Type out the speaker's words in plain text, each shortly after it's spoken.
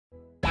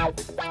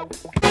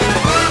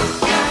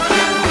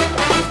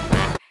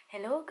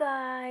Hello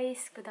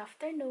guys, good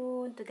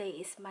afternoon.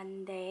 Today is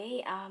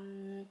Monday,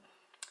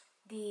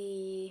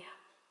 the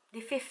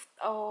 5th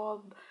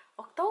of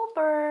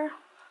October.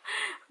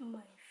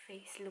 My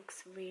face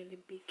looks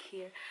really big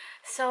here.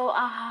 So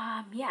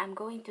yeah, I'm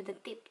going to the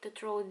tip to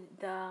throw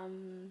the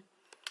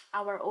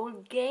our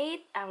old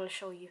gate. I will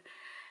show you.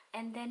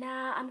 And then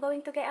I'm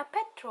going to get a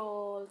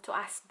petrol to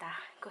Asda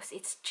because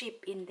it's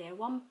cheap in there.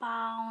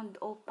 £1,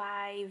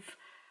 05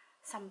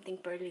 something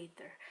per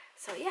liter.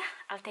 So yeah,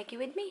 I'll take you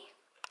with me.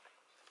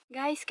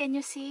 Guys, can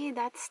you see?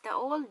 That's the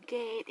old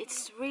gate.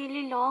 It's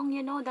really long,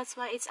 you know. That's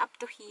why it's up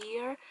to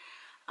here,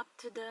 up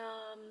to the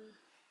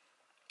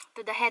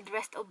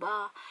headrest of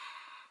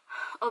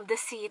the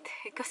seat,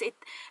 because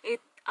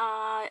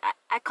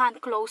I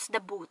can't close the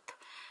boot.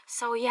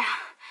 So yeah,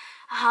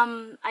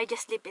 I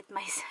just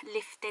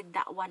lifted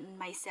that one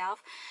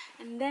myself.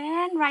 And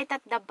then right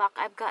at the back,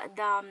 I've got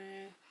the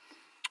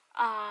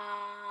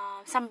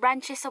some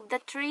branches of the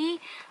tree.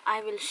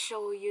 I will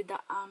show you the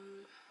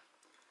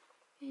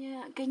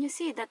yeah, can you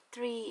see that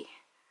tree?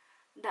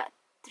 That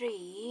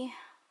tree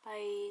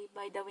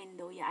by the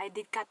window. Yeah, I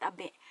did cut a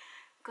bit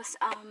because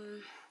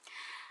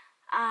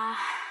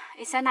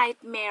it's a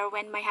nightmare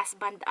when my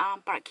husband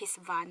park his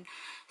van,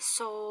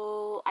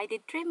 so I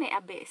did trim it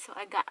a bit. So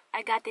I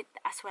got it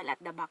as well at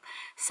the back.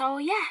 So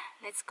yeah,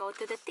 let's go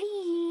to the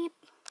tip.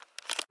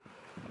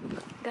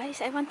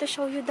 Guys, I want to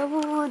show you the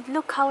wood.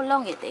 Look how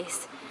long it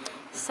is.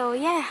 So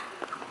yeah,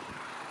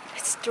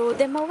 let's throw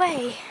them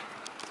away.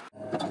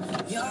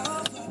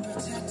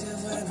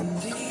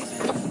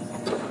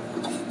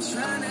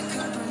 Trying to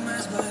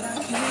compromise, but I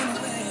can't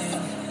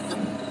win.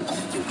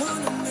 You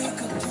wanna make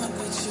a point,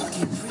 but you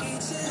keep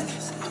preaching.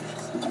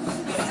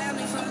 You had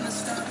me from the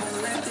start, but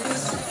let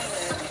this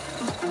end.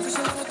 First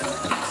I wanna go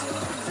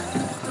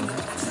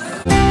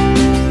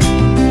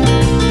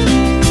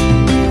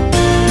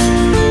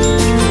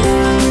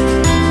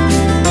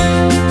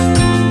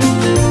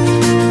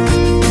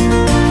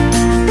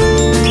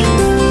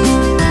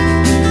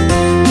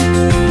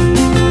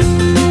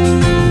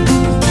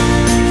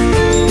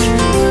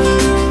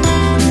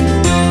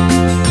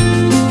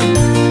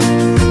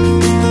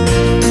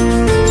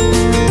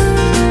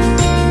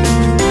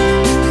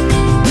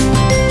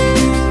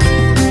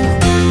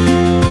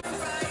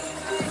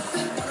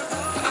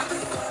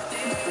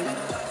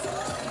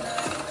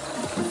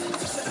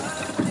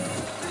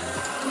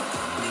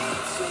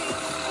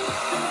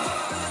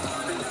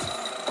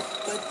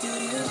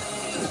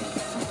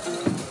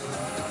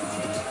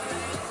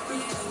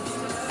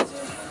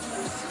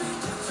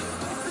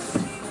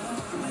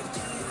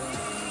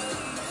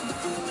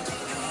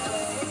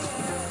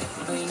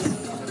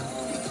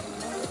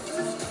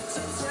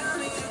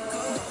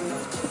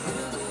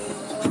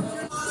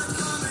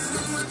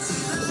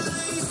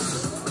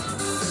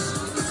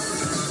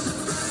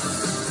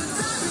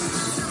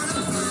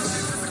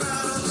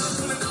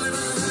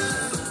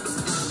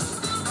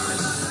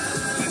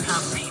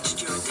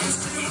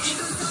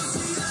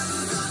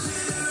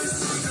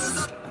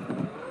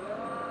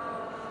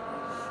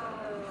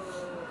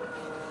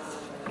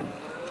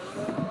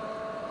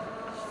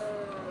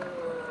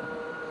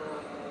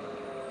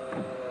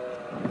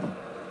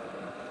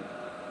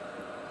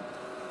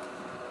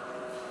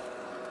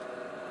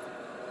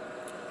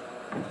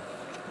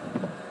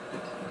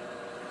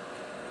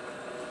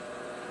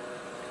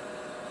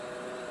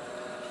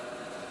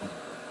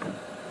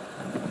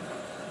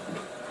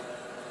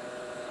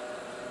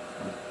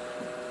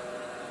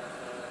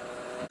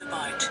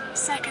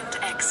second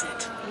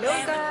exit. Hello,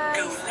 then guys.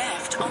 Go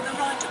left on the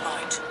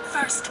roundabout.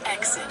 First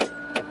exit.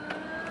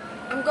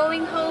 I'm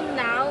going home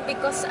now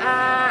because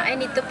I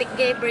need to pick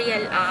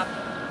Gabriel up.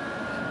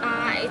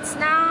 It's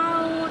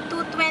now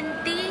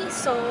 2:20,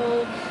 so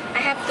I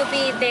have to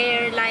be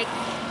there like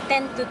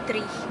 10 to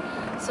 3.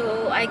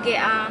 So I get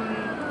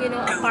you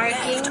know, a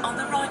parking. Go left on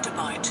the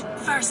roundabout.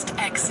 First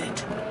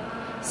exit.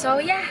 So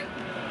yeah.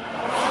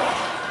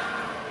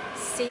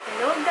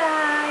 Hello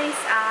guys,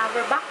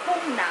 we're back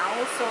home now.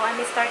 So I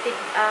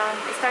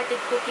started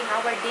cooking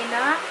our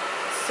dinner.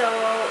 So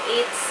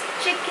it's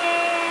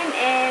chicken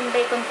and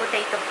bacon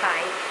potato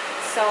pie.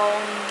 So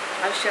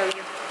I'll show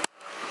you.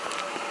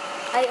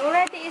 I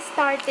already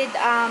started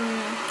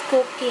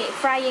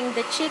frying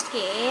the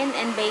chicken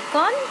and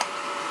bacon.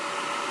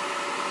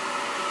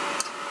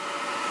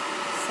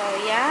 So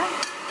yeah.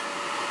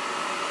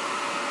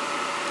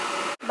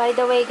 By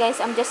the way guys,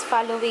 I'm just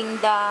following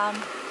the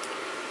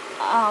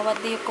what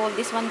do you call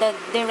this one, the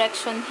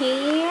direction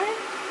here.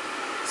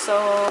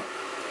 So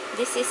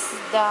this is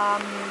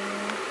the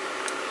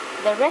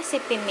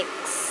recipe mix.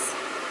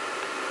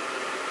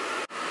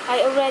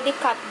 I already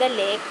cut the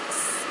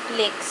leeks,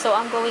 so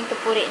I'm going to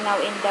put it now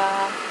in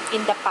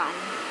the pan.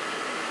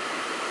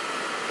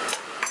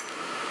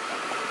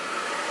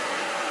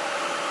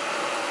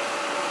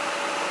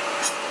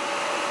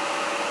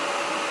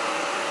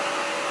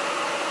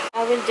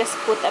 I will just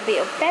put a bit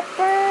of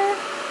pepper.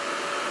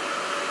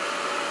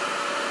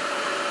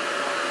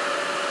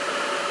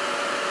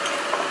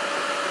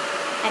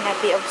 And a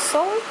bit of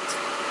salt.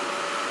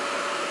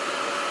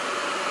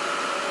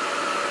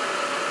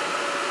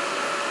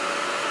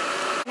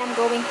 I'm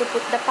going to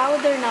put the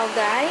powder now,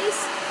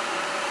 guys.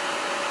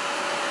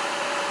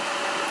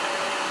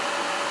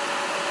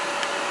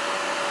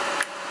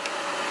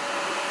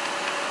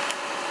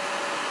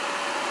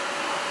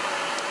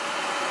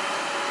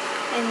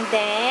 And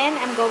then,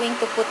 I'm going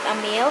to put a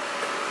milk.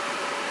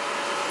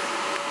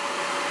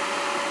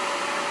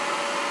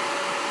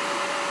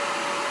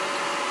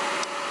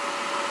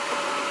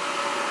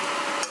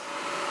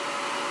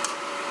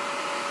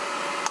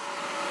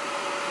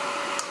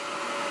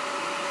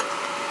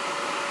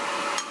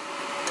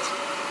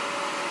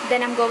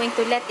 Then I'm going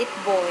to let it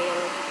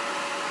boil.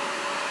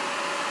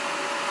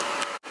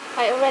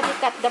 I already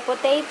cut the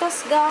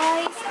potatoes,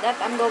 guys, that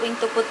I'm going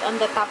to put on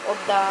the top of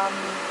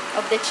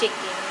the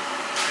chicken.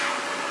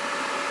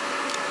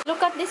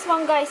 Look at this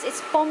one, guys.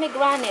 It's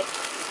pomegranate.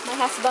 My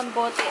husband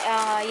bought it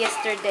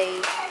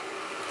yesterday.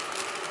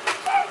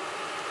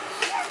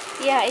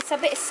 Yeah, it's a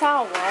bit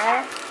sour.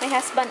 My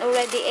husband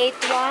already ate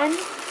one.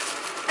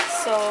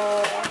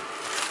 So,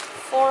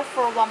 4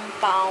 for 1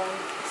 pound.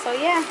 So,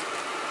 yeah.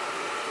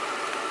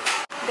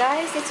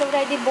 Guys, it's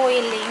already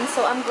boiling,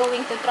 so I'm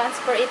going to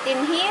transfer it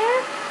in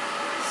here.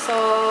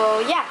 So,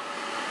 yeah.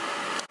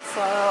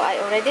 So, I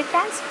already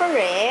transfer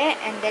it,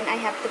 and then I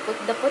have to put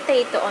the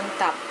potato on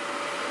top.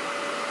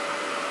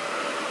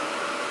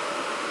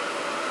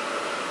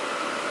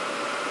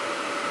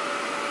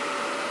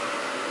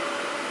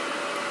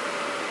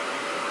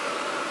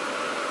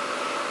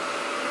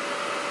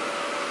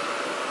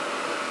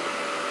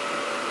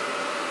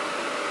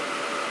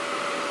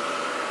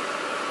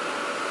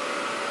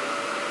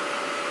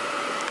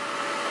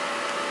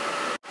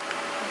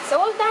 It's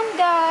all done,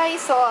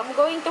 guys. So I'm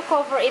going to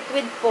cover it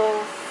with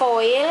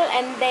foil,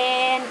 and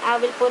then I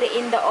will put it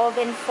in the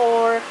oven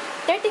for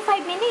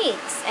 35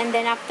 minutes. And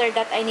then after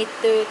that, I need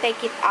to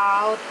take it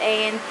out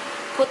and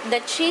put the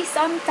cheese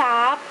on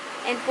top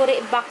and put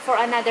it back for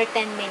another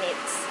 10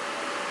 minutes.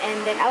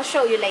 And then I'll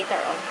show you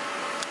later on.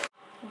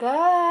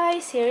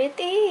 Guys, here it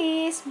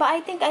is. But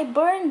I think I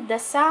burned the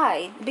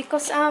side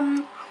because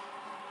oh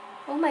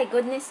my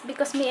goodness,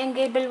 because me and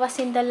Gabriel was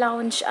in the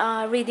lounge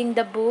reading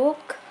the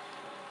book.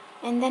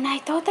 And then I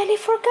totally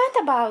forgot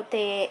about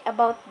it,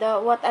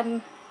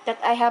 that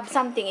I have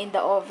something in the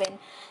oven.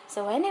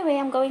 So anyway,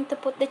 I'm going to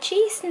put the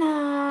cheese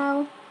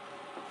now.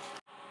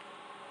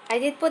 I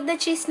did put the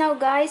cheese now,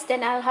 guys.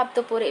 Then I'll have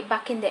to put it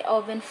back in the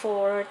oven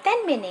for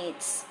 10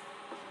 minutes.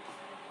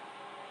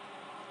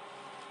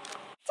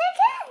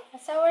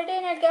 That's our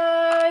dinner,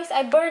 guys.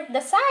 I burnt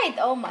the side.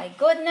 Oh my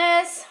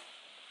goodness.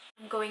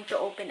 I'm going to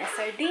open a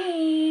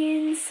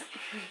sardines.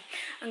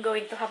 I'm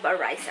going to have a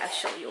rice. I'll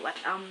show you what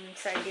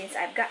sardines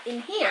I've got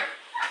in here.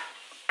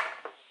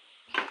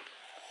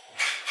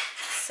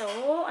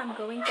 So I'm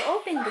going to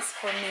open this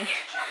for me.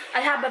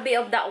 I'll have a bit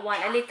of that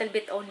one, a little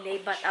bit only,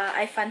 but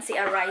I fancy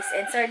a rice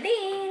and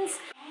sardines.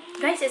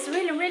 Guys, it's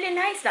really, really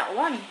nice, that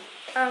one.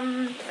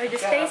 I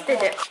just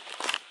tasted it.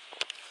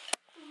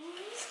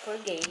 It's for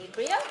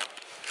Gabriel.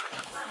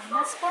 And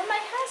that's for my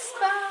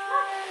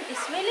husband.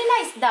 It's really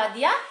nice, Dad,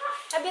 yeah?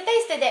 Have you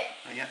tasted it?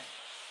 Oh, yeah.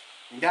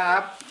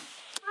 Yeah.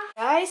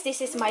 Guys,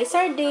 this is my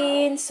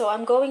sardines. So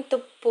I'm going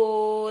to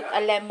put a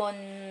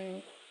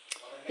lemon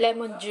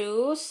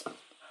juice.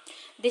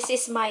 This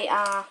is my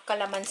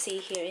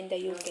calamansi here in the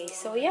UK.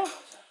 So yeah.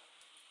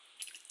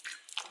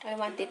 I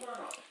want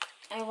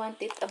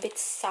it a bit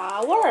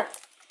sour.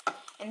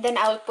 And then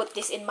I'll put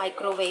this in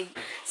microwave.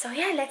 So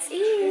yeah, let's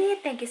eat.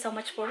 Thank you so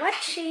much for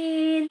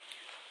watching.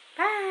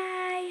 Bye.